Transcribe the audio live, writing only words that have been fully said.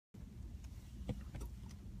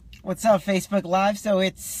What's up, Facebook Live? So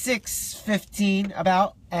it's 6:15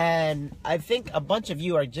 about, and I think a bunch of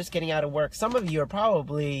you are just getting out of work. Some of you are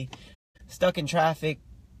probably stuck in traffic,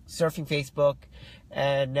 surfing Facebook,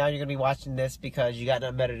 and now you're going to be watching this because you got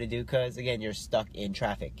nothing better to do because, again, you're stuck in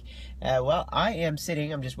traffic. Well, I am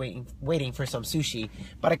sitting, I'm just waiting for some sushi,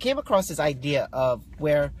 but I came across this idea of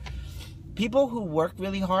where people who work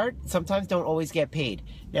really hard sometimes don't always get paid.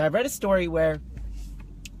 Now, I read a story where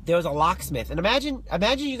there was a locksmith, and imagine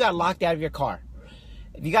you got locked out of your car.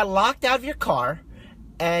 If you got locked out of your car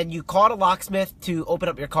and you called a locksmith to open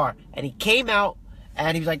up your car, and he came out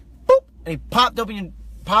and he was like, boop, and he popped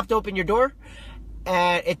open your door,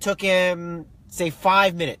 and it took him, say,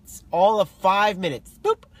 5 minutes, all of 5 minutes,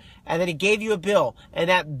 boop, and then he gave you a bill, and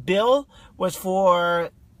that bill was for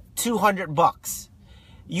 $200.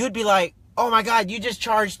 You would be like, oh my God, you just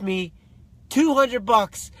charged me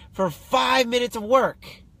 $200 for 5 minutes of work.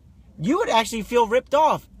 You would actually feel ripped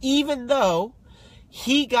off, even though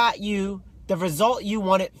he got you the result you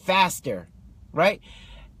wanted faster, right?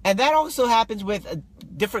 And that also happens with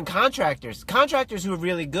different contractors. Contractors who are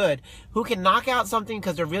really good, who can knock out something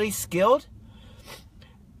because they're really skilled.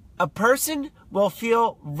 A person will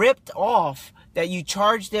feel ripped off that you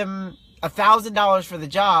charged them $1,000 for the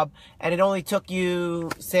job and it only took you,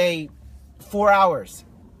 say, 4 hours.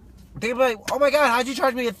 They'll be like, oh my God, how'd you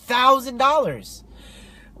charge me $1,000?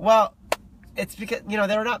 Well, it's because,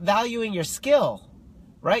 they're not valuing your skill,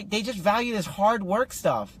 right? They just value this hard work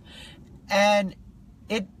stuff. And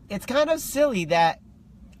it's kind of silly that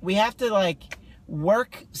we have to,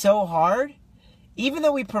 work so hard, even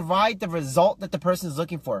though we provide the result that the person is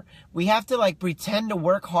looking for. We have to, pretend to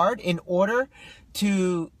work hard in order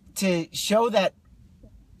to show that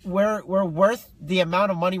we're worth the amount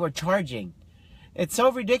of money we're charging. It's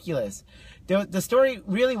so ridiculous. The story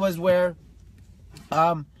really was where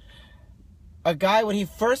a guy, when he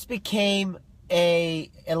first became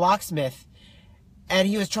a locksmith, and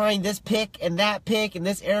he was trying this pick and that pick and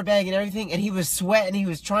this airbag and everything, and he was sweating, he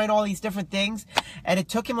was trying all these different things, and it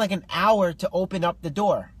took him like an hour to open up the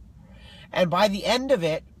door. And by the end of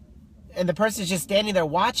it, and the person's just standing there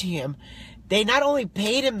watching him, they not only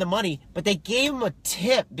paid him the money, but they gave him a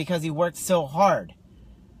tip because he worked so hard.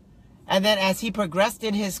 And then as he progressed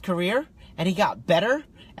in his career, and he got better,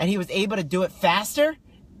 and he was able to do it faster,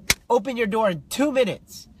 open your door in 2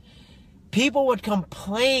 minutes. People would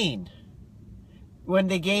complain when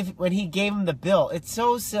he gave him the bill. It's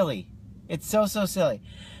so silly. It's so silly.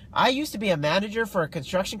 I used to be a manager for a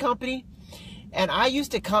construction company, and I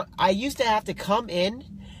used to have to come in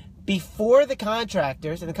before the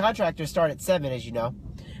contractors, and the contractors start at 7, as you know.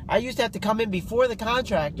 I used to have to come in before the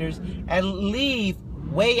contractors and leave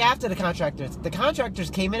way after the contractors. The contractors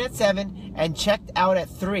came in at 7 and checked out at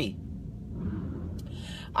 3.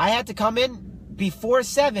 I had to come in before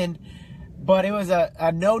 7, but it was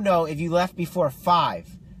a no-no if you left before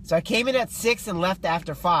 5. So I came in at 6 and left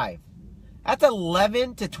after 5. That's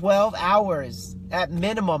 11 to 12 hours at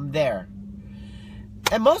minimum there.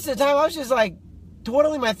 And most of the time I was just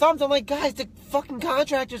twiddling my thumbs. I'm like, guys, the fucking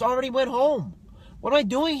contractors already went home. What am I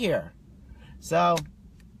doing here? So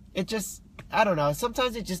it just, I don't know.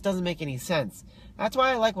 Sometimes it just doesn't make any sense. That's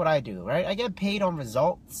why I like what I do, right? I get paid on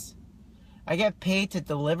results. I get paid to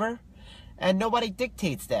deliver, and nobody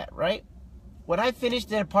dictates that, right? When I finish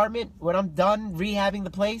the apartment, when I'm done rehabbing the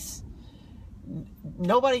place,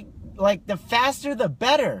 nobody, the faster the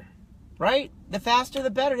better, right? The faster the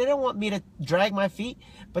better. They don't want me to drag my feet,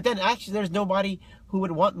 but then actually there's nobody who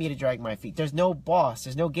would want me to drag my feet. There's no boss,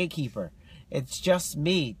 there's no gatekeeper. It's just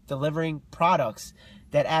me delivering products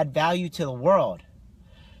that add value to the world.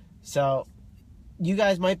 So you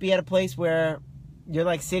guys might be at a place where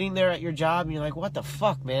you're sitting there at your job and you're like, what the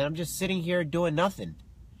fuck, man? I'm just sitting here doing nothing.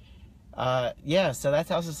 Yeah, so that's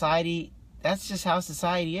just how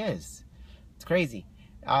society is. It's crazy.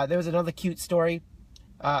 There was another cute story.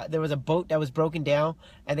 There was a boat that was broken down,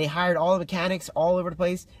 and they hired all the mechanics all over the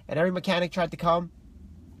place, and every mechanic tried to come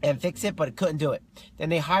and fix it, but it couldn't do it. Then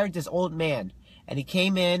they hired this old man, and he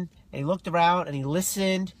came in, and he looked around, and he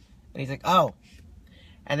listened, and he's like, oh.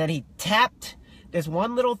 And then he tapped this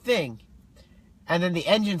one little thing, and then the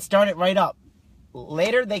engine started right up.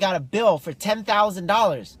 Later, they got a bill for $10,000.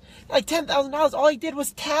 $10,000, all he did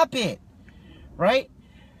was tap it, right?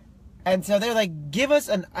 And so they're like, give us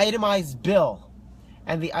an itemized bill.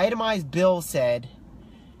 And the itemized bill said,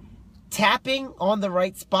 tapping on the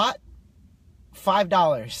right spot,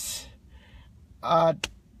 $5.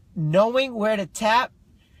 Knowing where to tap,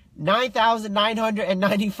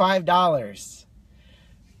 $9,995.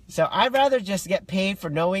 So I'd rather just get paid for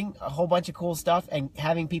knowing a whole bunch of cool stuff and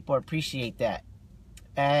having people appreciate that.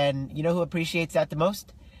 And you know who appreciates that the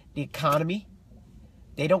most? the economy.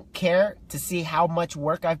 They don't care to see how much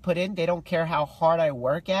work I've put in. They don't care how hard I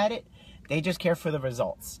work at it. They just care for the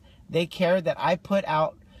results. They care that I put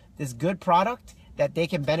out this good product that they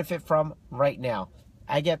can benefit from right now.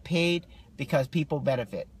 I get paid because people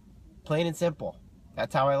benefit. Plain and simple.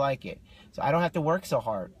 That's how I like it. So I don't have to work so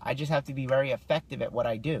hard. I just have to be very effective at what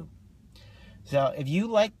I do. So if you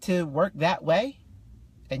like to work that way,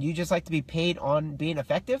 and you just like to be paid on being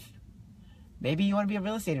effective, maybe you want to be a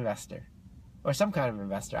real estate investor. Or some kind of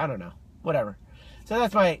investor. I don't know. Whatever. So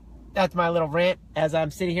that's my little rant as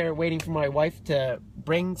I'm sitting here waiting for my wife to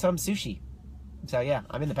bring some sushi. So yeah,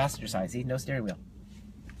 I'm in the passenger side. See, no steering wheel.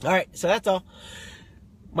 All right, so that's all.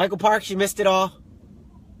 Michael Parks, you missed it all.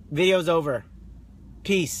 Video's over.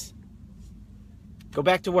 Peace. Go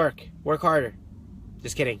back to work. Work harder.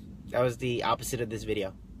 Just kidding. That was the opposite of this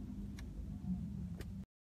video.